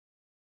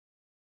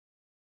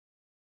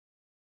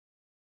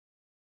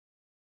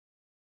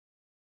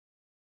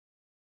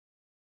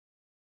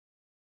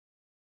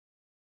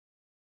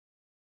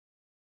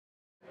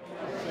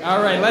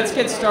All right, let's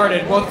get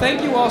started. Well,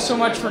 thank you all so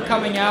much for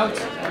coming out.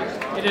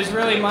 It is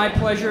really my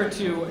pleasure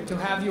to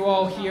have you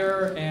all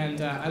here,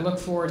 and I look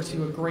forward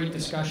to a great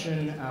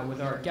discussion with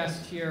our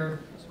guest here,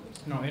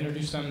 and I'll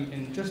introduce them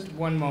in just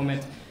one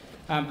moment.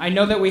 I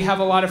know that we have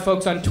a lot of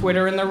folks on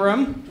Twitter in the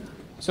room,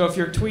 so if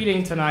you're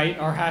tweeting tonight,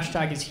 our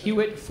hashtag is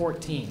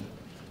Hewitt14.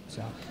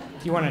 So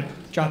if you want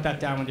to jot that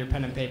down with your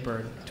pen and paper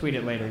and tweet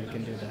it later, you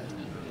can do that.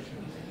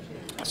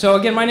 So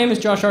again, my name is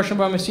Josh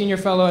Archambault. I'm a senior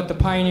fellow at the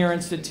Pioneer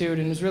Institute,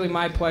 and it's really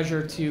my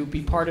pleasure to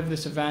be part of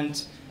this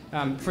event.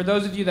 For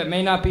those of you that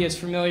may not be as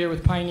familiar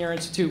with Pioneer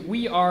Institute,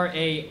 we are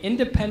an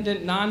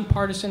independent,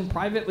 nonpartisan,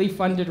 privately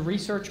funded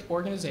research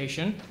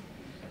organization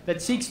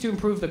that seeks to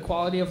improve the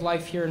quality of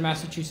life here in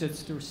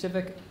Massachusetts through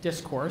civic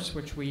discourse,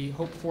 which we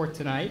hope for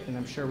tonight, and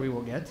I'm sure we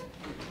will get,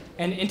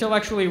 and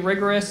intellectually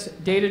rigorous,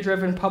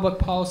 data-driven public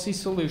policy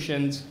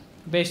solutions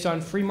based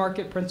on free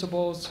market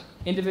principles,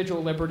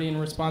 individual liberty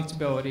and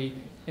responsibility,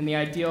 and the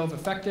ideal of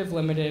effective,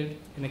 limited,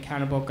 and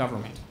accountable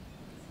government.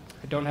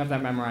 I don't have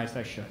that memorized,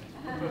 I should.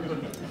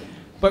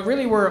 But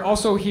really, we're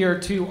also here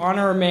to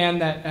honor a man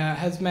that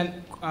has meant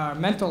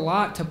a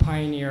lot to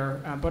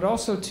Pioneer, but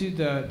also to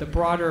the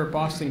broader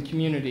Boston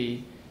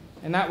community,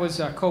 and that was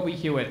Colby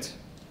Hewitt,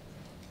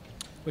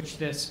 which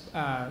this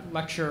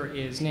lecture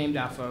is named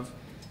off of.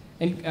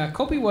 And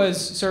Colby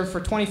served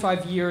for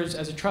 25 years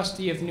as a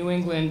trustee of New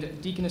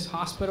England Deaconess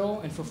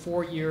Hospital, and for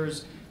 4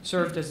 years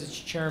served as its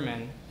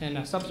chairman,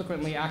 and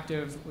subsequently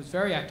was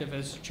very active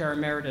as chair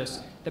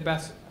emeritus, the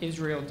Beth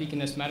Israel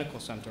Deaconess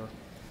Medical Center.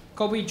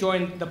 Colby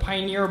joined the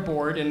Pioneer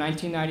Board in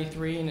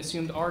 1993 and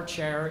assumed our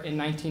chair in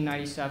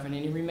 1997,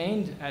 and he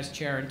remained as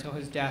chair until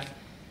his death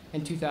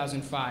in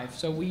 2005.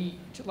 So we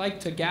like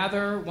to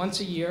gather once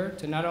a year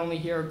to not only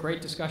hear a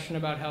great discussion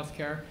about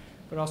healthcare,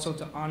 but also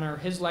to honor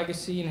his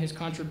legacy and his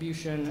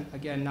contribution,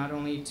 again, not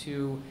only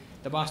to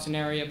the Boston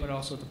area, but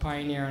also to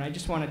Pioneer. And I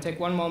just want to take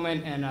one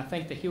moment and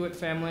thank the Hewitt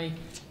family.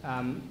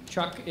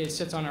 Chuck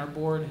sits on our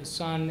board, his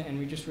son, and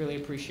we just really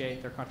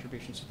appreciate their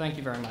contribution. So thank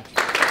you very much.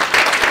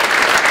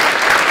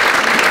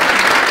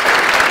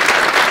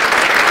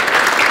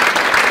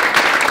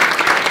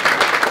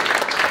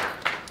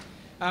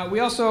 We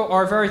also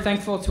are very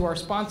thankful to our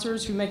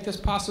sponsors who make this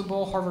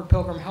possible, Harvard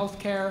Pilgrim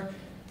Healthcare,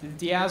 the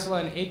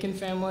Diazla and Aiken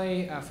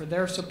family for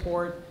their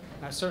support,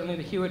 certainly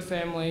the Hewitt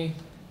family,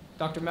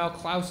 Dr. Mel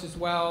Klaus as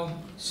well,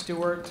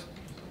 Stewart,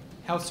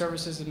 Health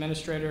Services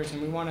Administrators,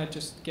 and we want to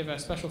just give a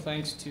special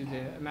thanks to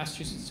the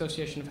Massachusetts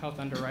Association of Health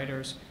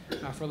Underwriters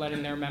for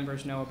letting their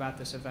members know about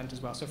this event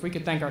as well. So if we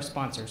could thank our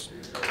sponsors.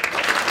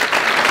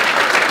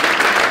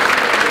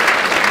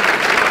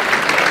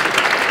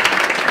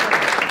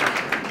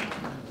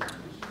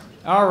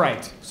 All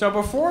right, so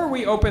before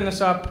we open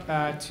this up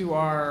to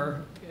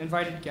our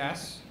invited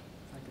guests,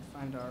 if I could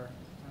find our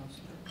mouse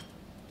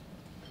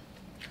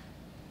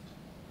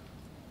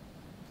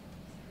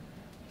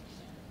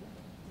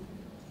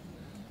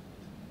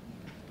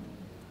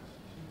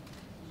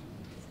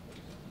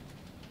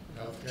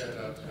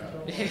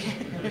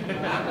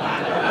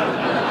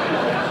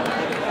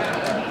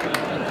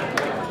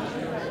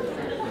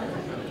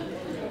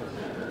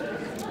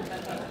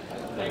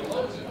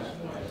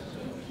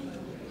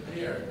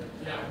here.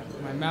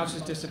 My mouse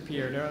has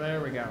disappeared. Oh,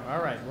 there we go.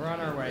 All right, we're on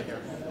our way here.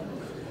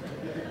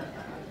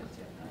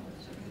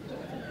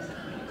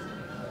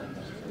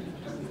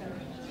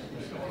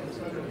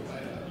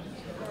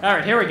 All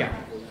right, here we go.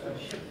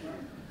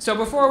 So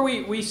before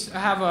we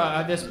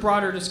have this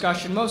broader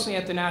discussion, mostly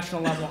at the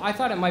national level, I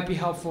thought it might be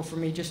helpful for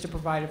me just to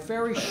provide a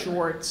very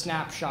short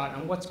snapshot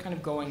on what's kind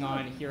of going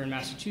on here in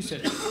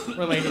Massachusetts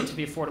related to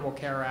the Affordable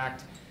Care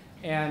Act.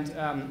 And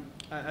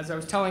as I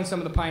was telling some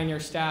of the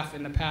Pioneer staff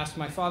in the past,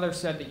 my father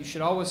said that you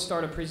should always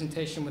start a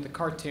presentation with a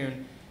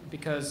cartoon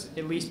because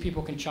at least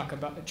people can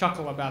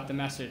chuckle about the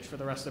message for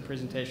the rest of the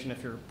presentation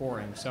if you're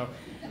boring. So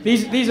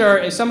these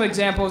are some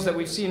examples that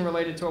we've seen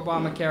related to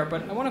Obamacare,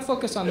 but I want to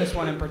focus on this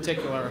one in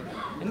particular.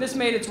 And this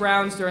made its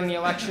rounds during the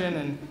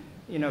election,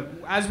 and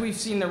as we've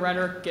seen the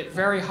rhetoric get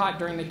very hot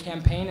during the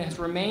campaign, it has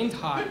remained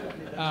hot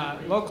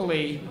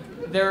locally.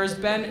 There has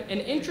been an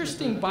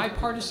interesting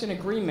bipartisan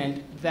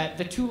agreement that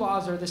the two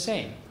laws are the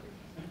same.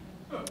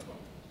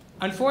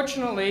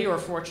 Unfortunately, or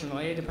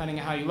fortunately, depending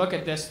on how you look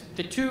at this,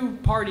 the two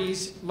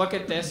parties look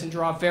at this and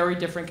draw very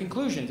different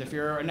conclusions. If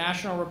you're a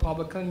national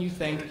Republican, you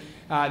think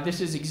this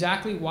is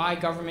exactly why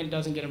government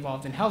doesn't get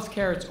involved in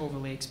healthcare. It's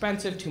overly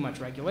expensive, too much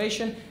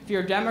regulation. If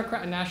you're a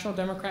Democrat, a national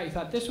Democrat, you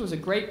thought this was a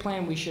great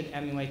plan. We should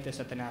emulate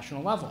this at the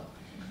national level.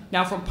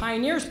 Now, from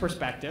Pioneer's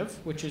perspective,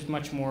 which is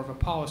much more of a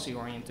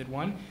policy-oriented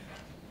one,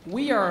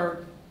 we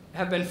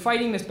have been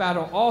fighting this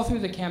battle all through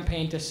the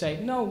campaign to say,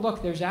 no,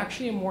 look, there's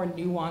actually a more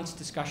nuanced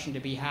discussion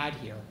to be had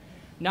here.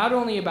 Not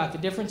only about the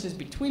differences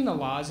between the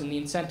laws and the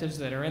incentives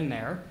that are in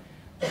there,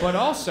 but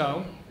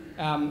also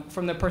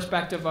from the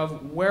perspective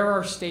of where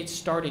are states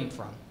starting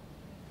from.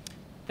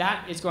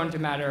 That is going to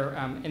matter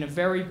in a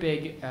very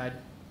big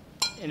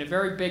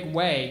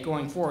way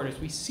going forward as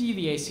we see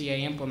the ACA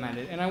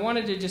implemented. And I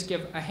wanted to just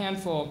give a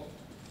handful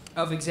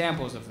of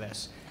examples of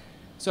this.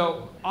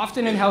 So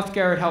often in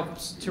healthcare, it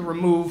helps to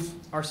remove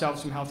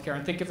ourselves from healthcare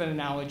and think of an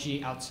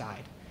analogy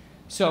outside.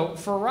 So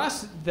for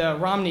us, the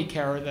Romney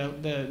Care,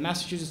 the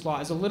Massachusetts law,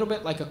 is a little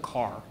bit like a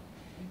car.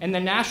 And the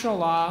national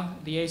law,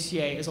 the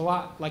ACA, is a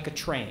lot like a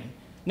train.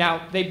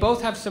 Now, they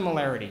both have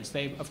similarities.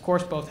 They, of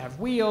course, both have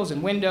wheels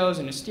and windows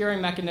and a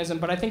steering mechanism,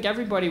 but I think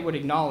everybody would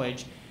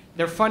acknowledge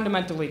they're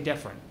fundamentally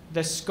different.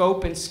 The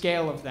scope and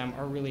scale of them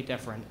are really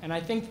different. And I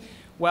think,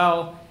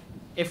 well,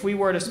 if we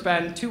were to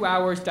spend 2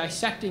 hours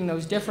dissecting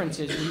those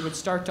differences, we would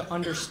start to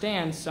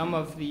understand some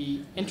of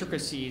the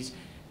intricacies.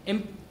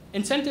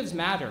 Incentives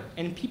matter,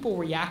 and people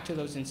react to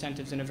those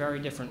incentives in a very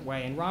different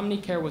way. And Romney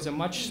Care was a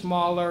much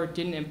smaller,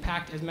 didn't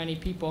impact as many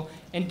people,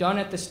 and done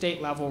at the state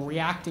level,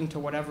 reacting to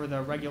whatever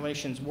the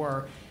regulations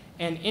were.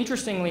 And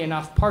interestingly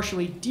enough,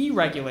 partially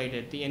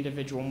deregulated the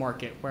individual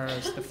market,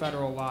 whereas the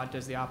federal law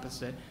does the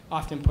opposite,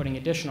 often putting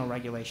additional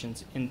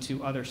regulations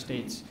into other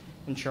states'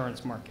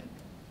 insurance market.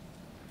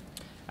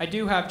 I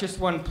do have just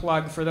one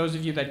plug for those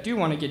of you that do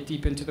want to get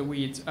deep into the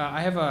weeds. I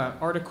have an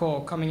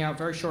article coming out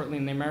very shortly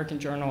in the American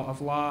Journal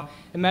of Law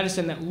and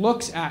Medicine that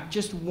looks at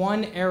just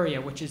one area,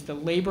 which is the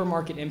labor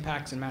market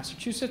impacts in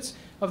Massachusetts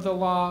of the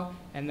law,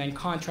 and then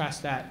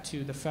contrast that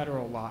to the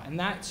federal law. And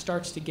that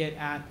starts to get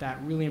at that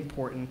really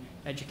important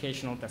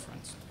educational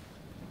difference.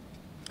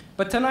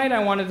 But tonight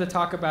I wanted to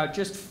talk about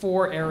just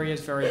 4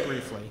 areas very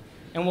briefly.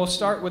 And we'll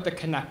start with the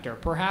connector.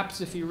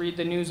 Perhaps if you read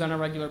the news on a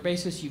regular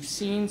basis, you've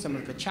seen some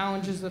of the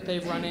challenges that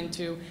they've run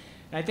into.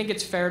 And I think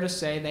it's fair to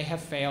say they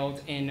have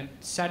failed in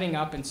setting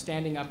up and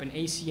standing up an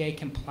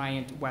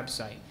ACA-compliant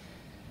website.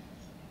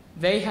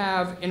 They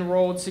have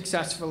enrolled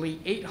successfully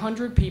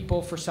 800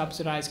 people for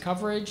subsidized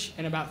coverage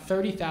and about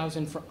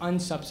 30,000 for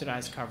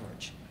unsubsidized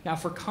coverage. Now,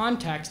 for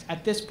context,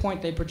 at this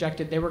point, they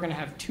projected they were going to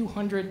have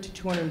 200 to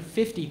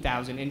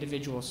 250,000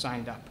 individuals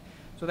signed up.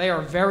 So they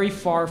are very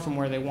far from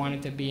where they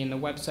wanted to be, and the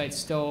website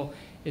still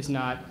is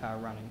not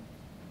running.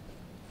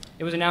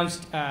 It was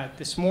announced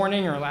this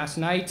morning or last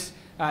night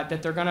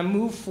that they're going to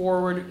move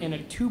forward in a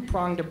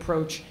 2-pronged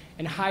approach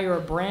and hire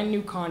a brand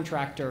new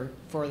contractor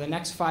for the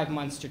next 5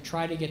 months to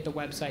try to get the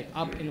website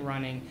up and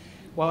running,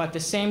 while at the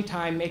same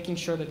time making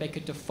sure that they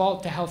could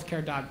default to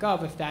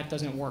healthcare.gov if that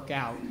doesn't work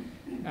out.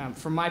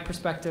 From my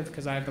perspective,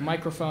 because I have the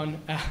microphone,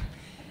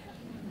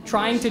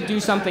 trying to do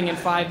something in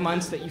 5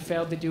 months that you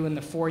failed to do in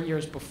the 4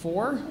 years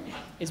before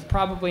is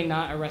probably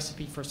not a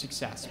recipe for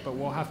success, but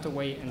we'll have to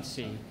wait and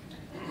see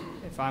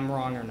if I'm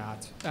wrong or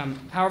not.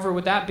 However,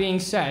 with that being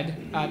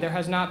said, there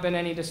has not been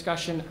any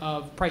discussion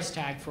of price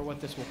tag for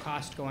what this will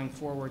cost going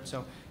forward,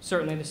 so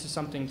certainly this is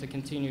something to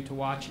continue to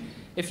watch.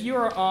 If you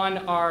are on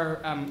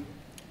our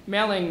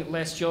mailing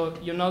list, you'll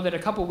know that a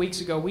couple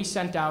weeks ago we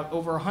sent out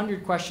over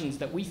 100 questions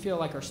that we feel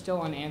like are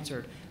still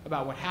unanswered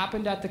about what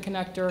happened at the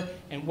connector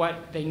and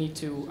what they need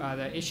to,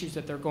 the issues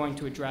that they're going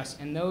to address.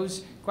 And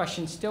those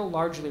questions still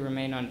largely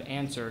remain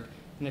unanswered.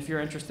 And if you're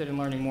interested in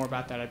learning more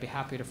about that, I'd be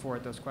happy to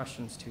forward those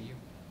questions to you.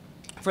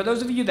 For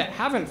those of you that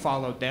haven't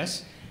followed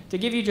this, to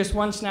give you just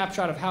one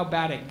snapshot of how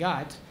bad it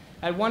got,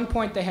 at one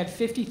point they had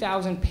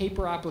 50,000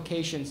 paper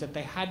applications that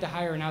they had to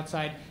hire an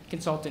outside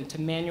consultant to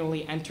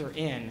manually enter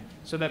in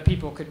so that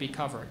people could be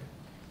covered.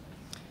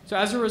 So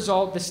as a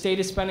result, the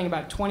state is spending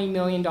about $20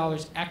 million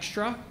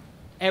extra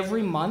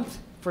every month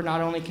for not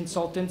only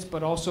consultants,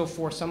 but also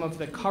for some of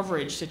the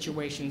coverage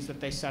situations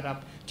that they set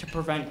up to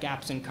prevent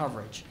gaps in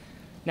coverage.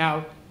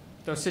 Now,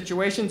 those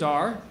situations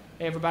are,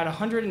 they have about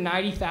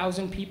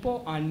 190,000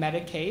 people on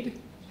Medicaid.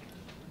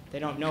 They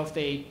don't know if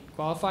they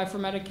qualify for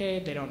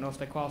Medicaid. They don't know if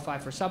they qualify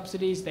for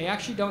subsidies. They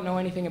actually don't know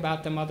anything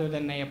about them other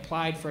than they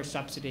applied for a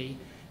subsidy.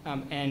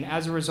 And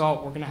as a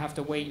result, we're going to have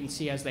to wait and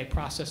see as they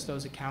process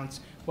those accounts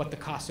what the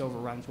cost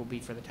overruns will be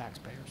for the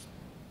taxpayers.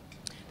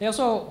 They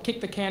also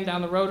kick the can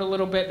down the road a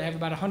little bit. They have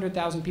about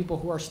 100,000 people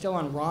who are still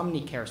on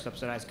Romney Care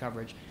subsidized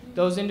coverage.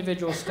 Those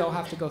individuals still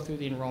have to go through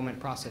the enrollment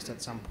process at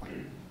some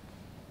point.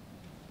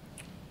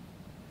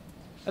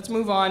 Let's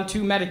move on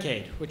to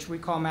Medicaid, which we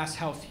call Mass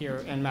Health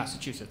here in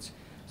Massachusetts.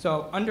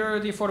 So under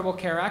the Affordable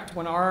Care Act,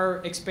 when our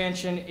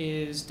expansion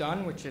is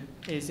done, which it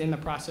is in the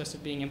process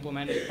of being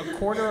implemented,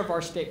 1/4 of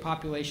our state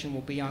population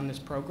will be on this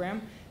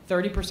program.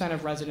 30%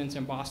 of residents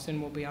in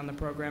Boston will be on the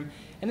program.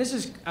 And this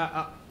is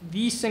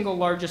the single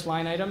largest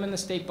line item in the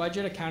state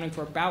budget, accounting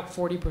for about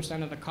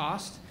 40% of the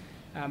cost.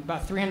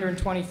 About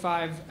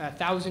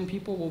 325,000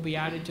 people will be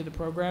added to the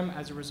program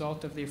as a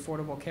result of the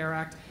Affordable Care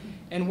Act.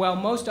 And while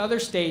most other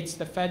states,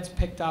 the feds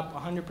picked up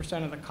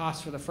 100% of the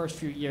cost for the first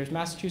few years,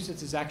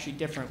 Massachusetts is actually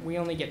different. We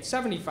only get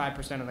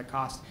 75% of the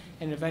cost,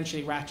 and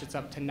eventually ratchets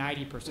up to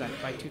 90%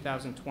 by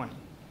 2020.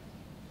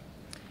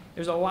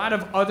 There's a lot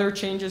of other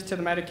changes to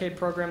the Medicaid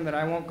program that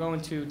I won't go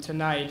into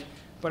tonight,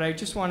 but I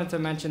just wanted to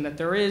mention that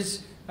there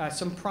is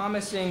some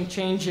promising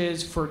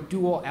changes for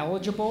dual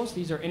eligibles.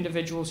 These are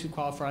individuals who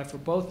qualify for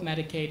both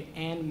Medicaid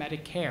and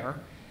Medicare.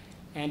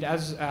 And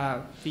as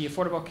the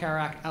Affordable Care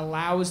Act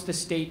allows the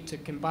state to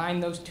combine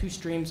those two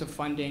streams of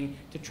funding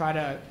to try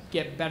to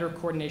get better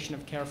coordination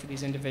of care for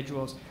these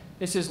individuals,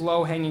 this is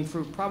low-hanging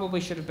fruit,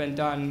 probably should have been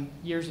done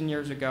years and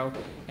years ago,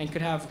 and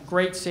could have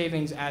great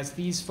savings as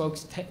these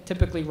folks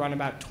typically run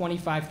about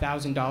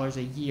 $25,000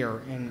 a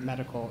year in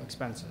medical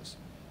expenses.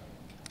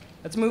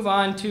 Let's move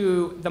on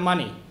to the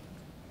money.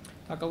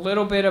 Talk a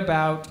little bit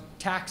about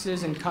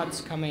taxes and cuts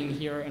coming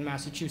here in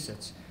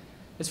Massachusetts.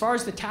 As far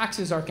as the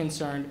taxes are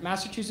concerned,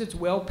 Massachusetts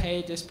will pay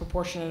a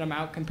disproportionate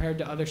amount compared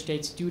to other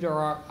states due to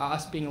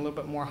us being a little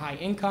bit more high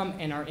income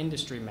and our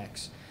industry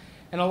mix.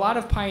 And a lot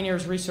of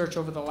Pioneer's research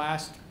over the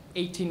last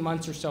 18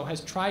 months or so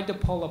has tried to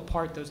pull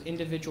apart those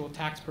individual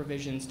tax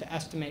provisions to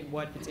estimate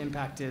what its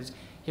impact is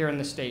here in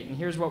the state. And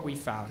here's what we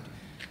found.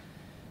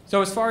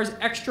 So as far as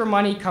extra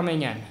money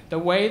coming in, the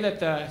way that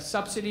the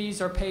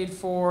subsidies are paid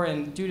for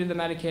and due to the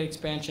Medicaid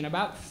expansion,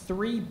 about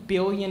 $3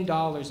 billion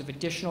of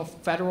additional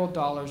federal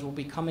dollars will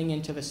be coming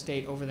into the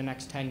state over the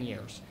next 10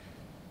 years.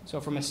 So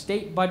from a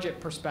state budget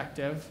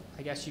perspective,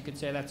 I guess you could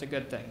say that's a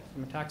good thing.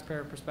 From a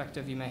taxpayer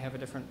perspective, you may have a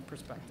different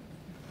perspective.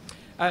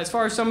 As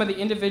far as some of the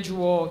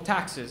individual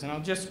taxes, and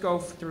I'll just go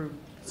through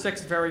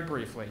 6 very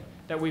briefly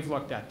that we've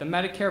looked at. The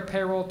Medicare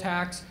payroll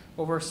tax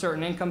over a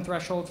certain income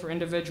threshold for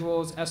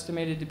individuals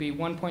estimated to be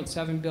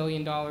 $1.7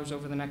 billion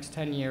over the next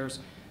 10 years,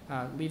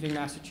 leaving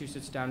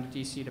Massachusetts down to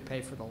DC to pay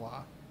for the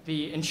law.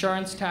 The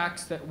insurance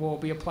tax that will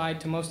be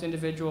applied to most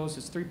individuals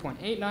is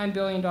 $3.89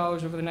 billion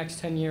over the next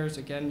 10 years.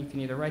 Again, you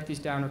can either write these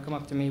down or come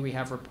up to me. We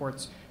have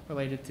reports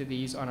related to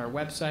these on our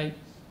website.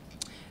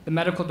 The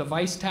medical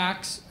device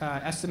tax,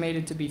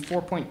 estimated to be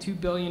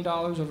 $4.2 billion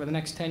over the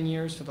next 10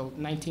 years for the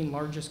 19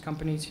 largest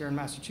companies here in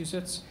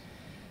Massachusetts.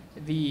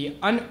 The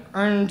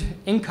unearned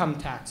income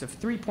tax of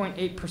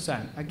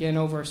 3.8%, again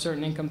over a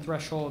certain income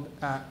threshold,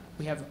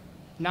 we have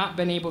not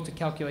been able to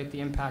calculate the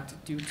impact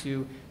due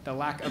to the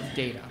lack of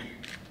data.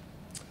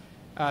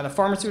 The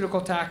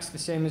pharmaceutical tax, the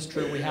same is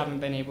true. We haven't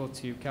been able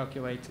to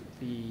calculate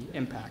the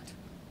impact.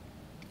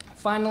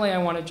 Finally, I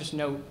want to just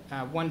note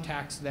one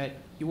tax that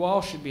you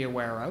all should be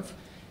aware of,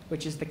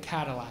 which is the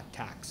Cadillac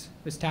tax.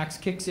 This tax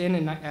kicks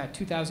in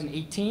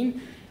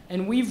 2018,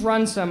 and we've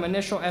run some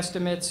initial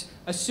estimates,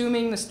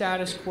 assuming the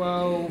status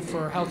quo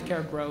for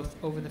healthcare growth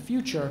over the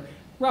future,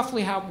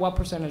 roughly what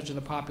percentage of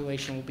the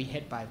population will be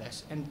hit by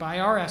this. And by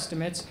our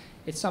estimates,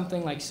 it's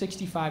something like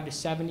 65 to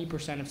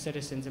 70% of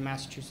citizens in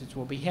Massachusetts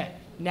will be hit.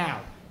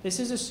 Now, this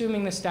is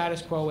assuming the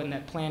status quo and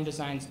that plan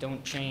designs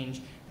don't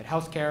change, that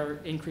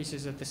healthcare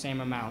increases at the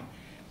same amount.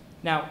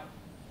 Now,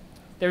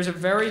 there's a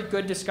very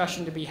good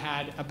discussion to be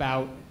had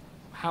about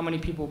how many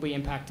people will be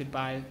impacted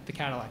by the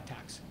Cadillac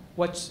tax.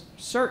 What's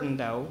certain,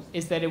 though,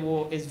 is that it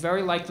is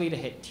very likely to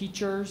hit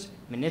teachers,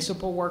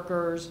 municipal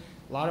workers,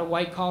 a lot of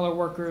white-collar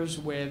workers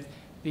with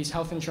these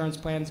health insurance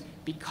plans.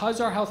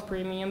 Because our health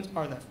premiums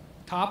are the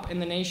top in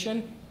the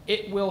nation,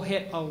 it will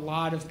hit a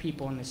lot of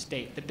people in the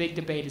state. The big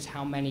debate is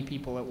how many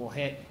people it will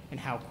hit and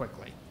how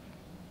quickly.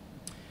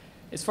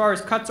 As far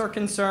as cuts are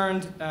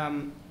concerned,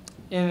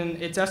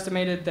 it's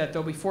estimated that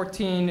there'll be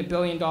 $14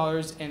 billion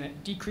in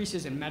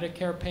decreases in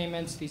Medicare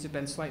payments. These have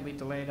been slightly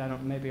delayed.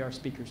 Maybe our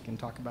speakers can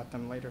talk about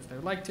them later if they'd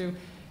like to.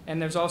 And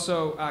there's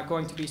also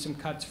going to be some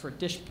cuts for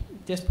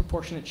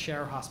disproportionate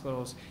share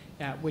hospitals,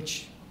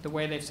 which the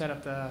way they've set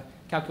up the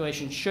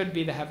calculation should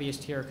be the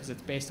heaviest here because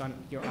it's based on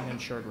your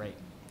uninsured rate,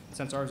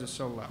 since ours is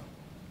so low.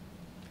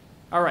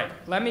 All right,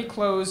 let me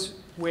close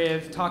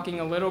with talking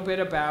a little bit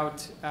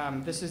about,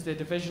 this is the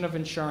Division of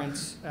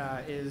Insurance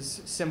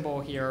is symbol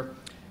here,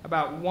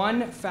 about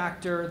one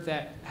factor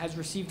that has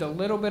received a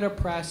little bit of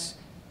press,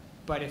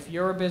 but if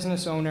you're a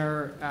business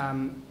owner,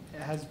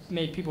 has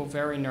made people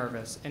very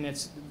nervous, and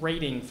it's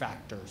rating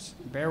factors.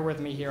 Bear with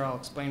me here, I'll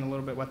explain a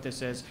little bit what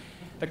this is.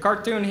 The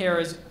cartoon here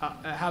is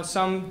how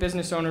some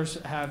business owners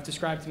have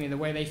described to me the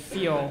way they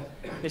feel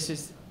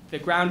the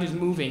ground is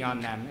moving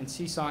on them and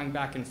seesawing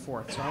back and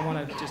forth. So I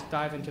want to just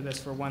dive into this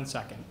for 1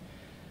 second.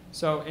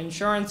 So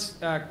Insurance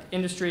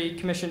Industry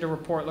commissioned a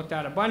report, looked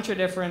at a bunch of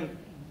different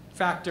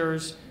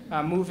factors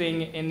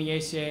moving in the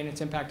ACA and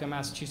its impact on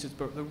Massachusetts,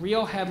 but the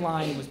real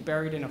headline was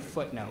buried in a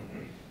footnote.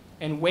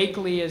 And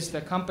Wakely is the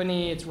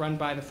company. It's run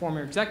by the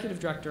former executive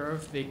director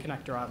of the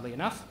connector, oddly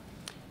enough.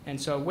 And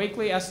so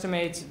Wakely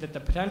estimates that the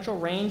potential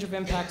range of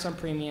impacts on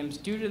premiums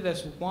due to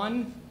this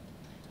one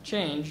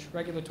change,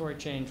 regulatory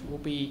change, will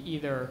be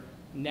either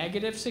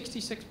negative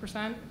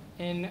 66%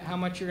 in how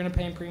much you're going to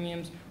pay in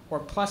premiums, or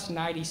plus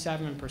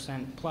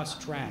 97% plus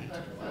trend.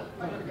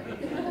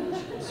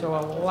 So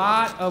a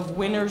lot of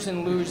winners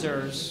and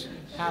losers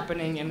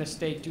happening in the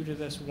state due to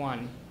this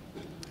one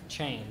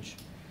change.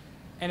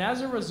 And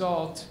as a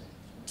result,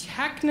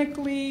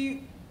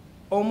 technically,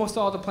 almost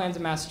all the plans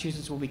in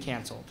Massachusetts will be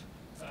canceled,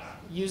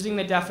 using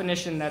the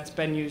definition that's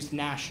been used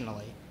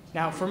nationally.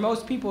 Now, for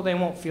most people, they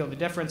won't feel the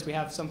difference. We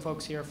have some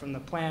folks here from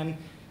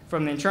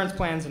the insurance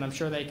plans, and I'm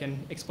sure they can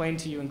explain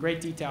to you in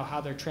great detail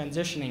how they're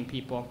transitioning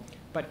people.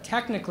 But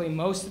technically,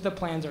 most of the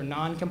plans are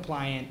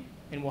non-compliant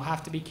and will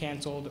have to be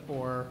canceled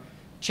or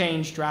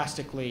changed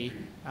drastically.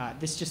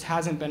 This just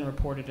hasn't been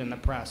reported in the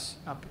press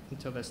up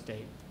until this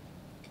date.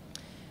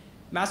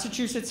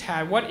 Massachusetts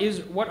had,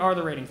 what are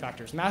the rating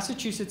factors?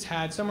 Massachusetts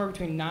had somewhere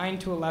between 9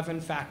 to 11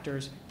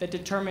 factors that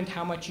determined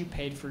how much you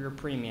paid for your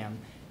premium.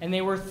 And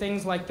they were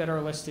things like that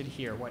are listed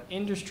here. What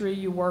industry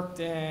you worked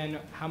in,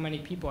 how many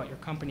people at your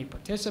company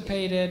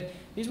participated.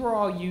 These were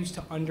all used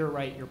to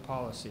underwrite your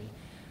policy.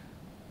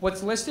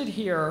 What's listed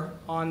here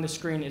on the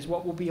screen is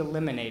what will be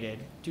eliminated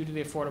due to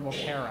the Affordable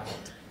Care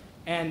Act.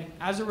 And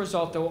as a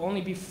result, there will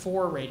only be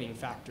 4 rating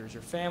factors: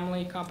 your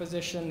family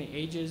composition, the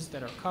ages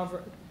that are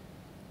covered,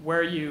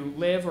 where you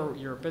live or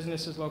your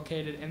business is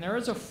located, and there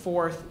is a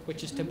 4th,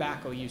 which is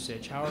tobacco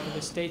usage. However,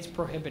 the states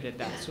prohibited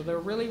that, so there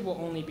really will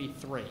only be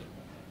 3.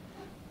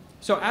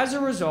 So as a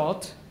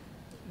result,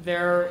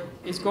 there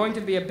is going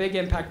to be a big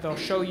impact they'll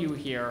show you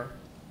here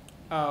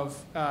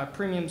of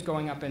premiums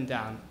going up and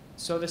down.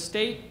 So the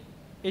state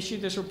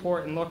issued this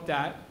report and looked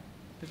at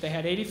that they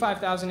had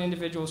 85,000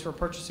 individuals who are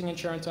purchasing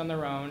insurance on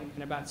their own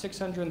and about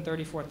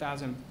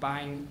 634,000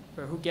 buying,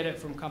 or who get it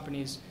from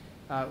companies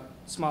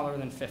smaller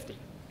than 50.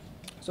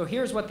 So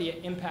here's what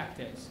the impact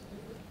is.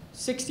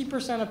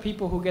 60% of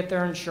people who get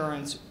their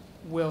insurance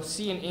will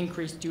see an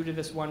increase due to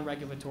this one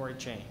regulatory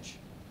change.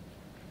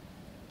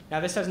 Now,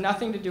 this has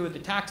nothing to do with the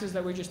taxes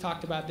that we just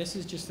talked about. This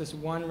is just this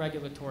one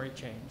regulatory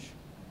change.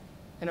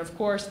 And of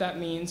course, that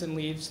means and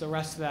leaves the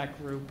rest of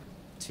that group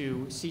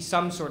to see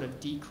some sort of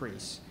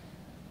decrease.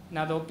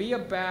 Now, there'll be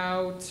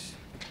about,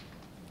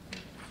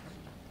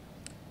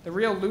 the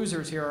real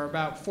losers here are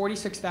about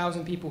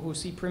 46,000 people who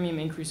see premium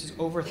increases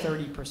over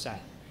 30%.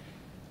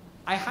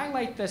 I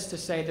highlight this to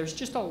say there's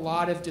just a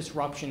lot of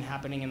disruption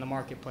happening in the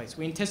marketplace.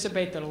 We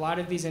anticipate that a lot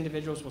of these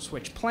individuals will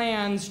switch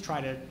plans,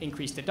 try to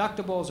increase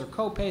deductibles or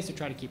copays to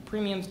try to keep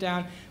premiums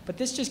down. But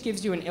this just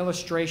gives you an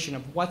illustration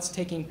of what's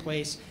taking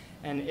place.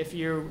 And if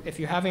you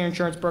have your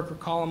insurance broker,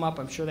 call them up.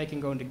 I'm sure they can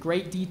go into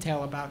great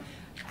detail about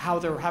how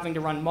they're having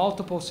to run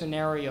multiple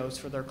scenarios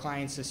for their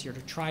clients this year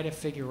to try to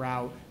figure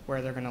out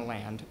where they're going to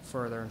land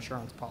for their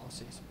insurance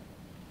policies.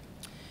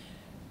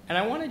 And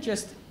I want to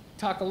just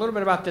talk a little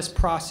bit about this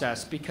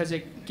process because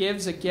it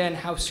gives, again,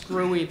 how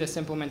screwy this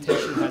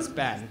implementation has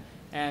been.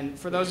 And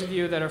for those of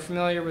you that are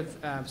familiar with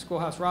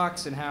Schoolhouse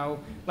Rocks and how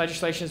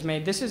legislation is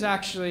made, this is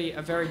actually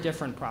a very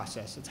different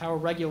process. It's how a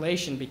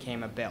regulation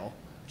became a bill,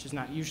 which is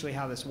not usually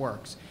how this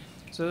works.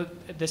 So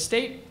the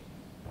state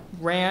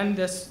ran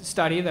this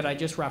study that I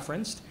just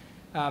referenced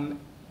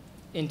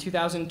in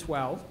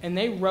 2012, and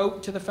they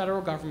wrote to the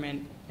federal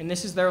government, and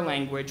this is their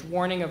language,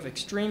 warning of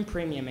extreme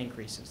premium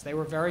increases. They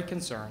were very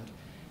concerned.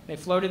 They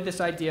floated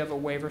this idea of a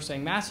waiver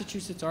saying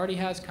Massachusetts already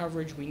has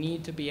coverage. We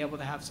need to be able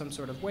to have some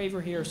sort of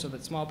waiver here so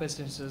that small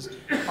businesses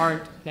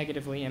aren't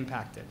negatively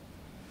impacted.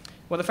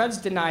 Well, the feds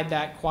denied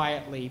that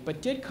quietly,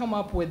 but did come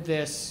up with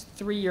this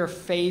 3-year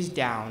phase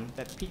down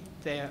that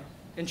the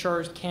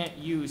insurers can't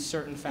use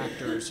certain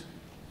factors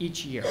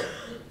each year.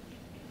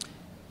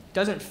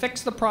 Doesn't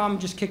fix the problem,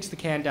 just kicks the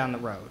can down the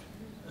road.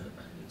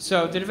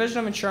 So the Division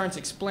of Insurance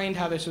explained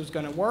how this was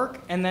going to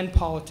work, and then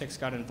politics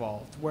got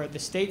involved, where the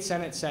state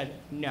Senate said,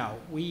 no,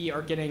 we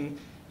are getting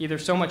either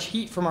so much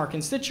heat from our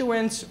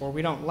constituents, or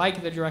we don't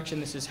like the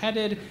direction this is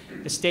headed.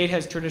 The state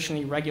has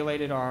traditionally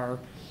regulated our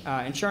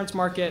insurance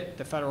market.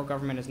 The federal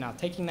government is now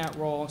taking that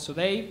role. So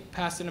they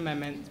passed an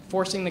amendment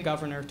forcing the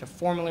governor to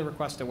formally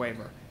request a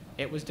waiver.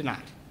 It was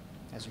denied,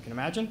 as you can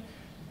imagine.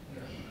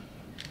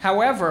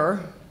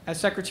 However, as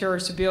Secretary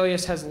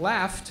Sebelius has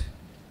left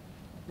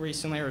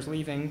recently, or is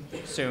leaving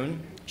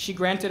soon, she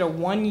granted a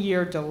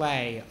 1-year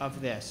delay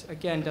of this.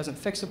 Again, doesn't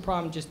fix the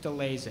problem, just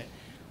delays it.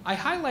 I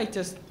highlight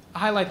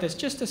this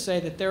just to say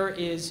that there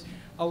is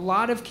a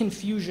lot of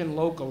confusion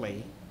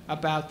locally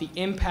about the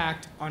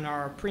impact on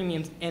our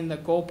premiums, and the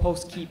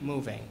goalposts keep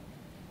moving.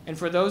 And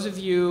for those of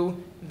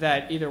you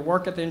that either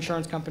work at the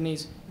insurance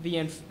companies,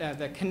 the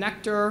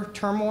connector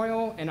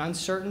turmoil and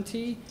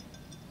uncertainty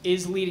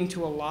is leading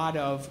to a lot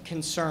of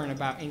concern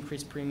about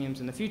increased premiums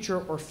in the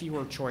future or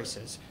fewer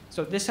choices.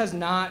 So this has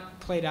not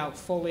played out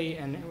fully,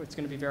 and it's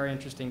going to be very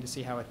interesting to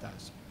see how it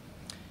does.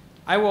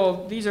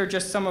 These are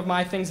just some of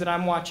my things that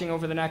I'm watching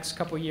over the next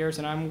couple of years,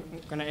 and I'm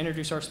going to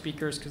introduce our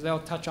speakers because they'll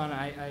touch on,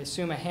 I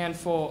assume, a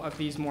handful of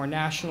these more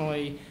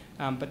nationally.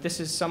 But this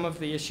is some of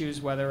the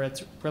issues, whether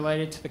it's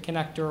related to the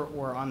connector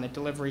or on the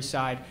delivery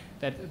side,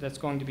 that's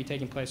going to be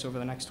taking place over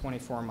the next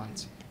 24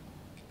 months.